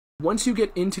Once you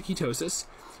get into ketosis,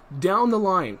 down the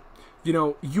line, you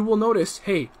know, you will notice,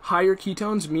 hey, higher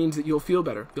ketones means that you'll feel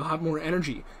better. You'll have more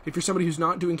energy. If you're somebody who's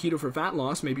not doing keto for fat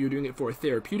loss, maybe you're doing it for a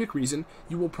therapeutic reason,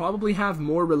 you will probably have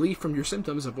more relief from your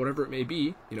symptoms of whatever it may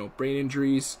be, you know, brain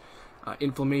injuries,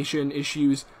 inflammation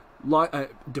issues,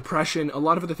 depression, a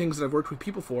lot of other things that I've worked with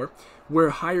people for,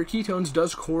 where higher ketones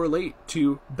does correlate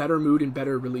to better mood and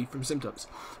better relief from symptoms.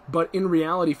 But in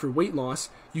reality, for weight loss,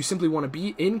 you simply want to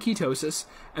be in ketosis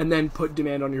and then put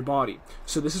demand on your body.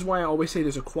 So this is why I always say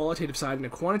there's a qualitative side and a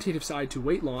quantitative side to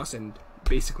weight loss and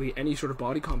basically any sort of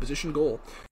body composition goal.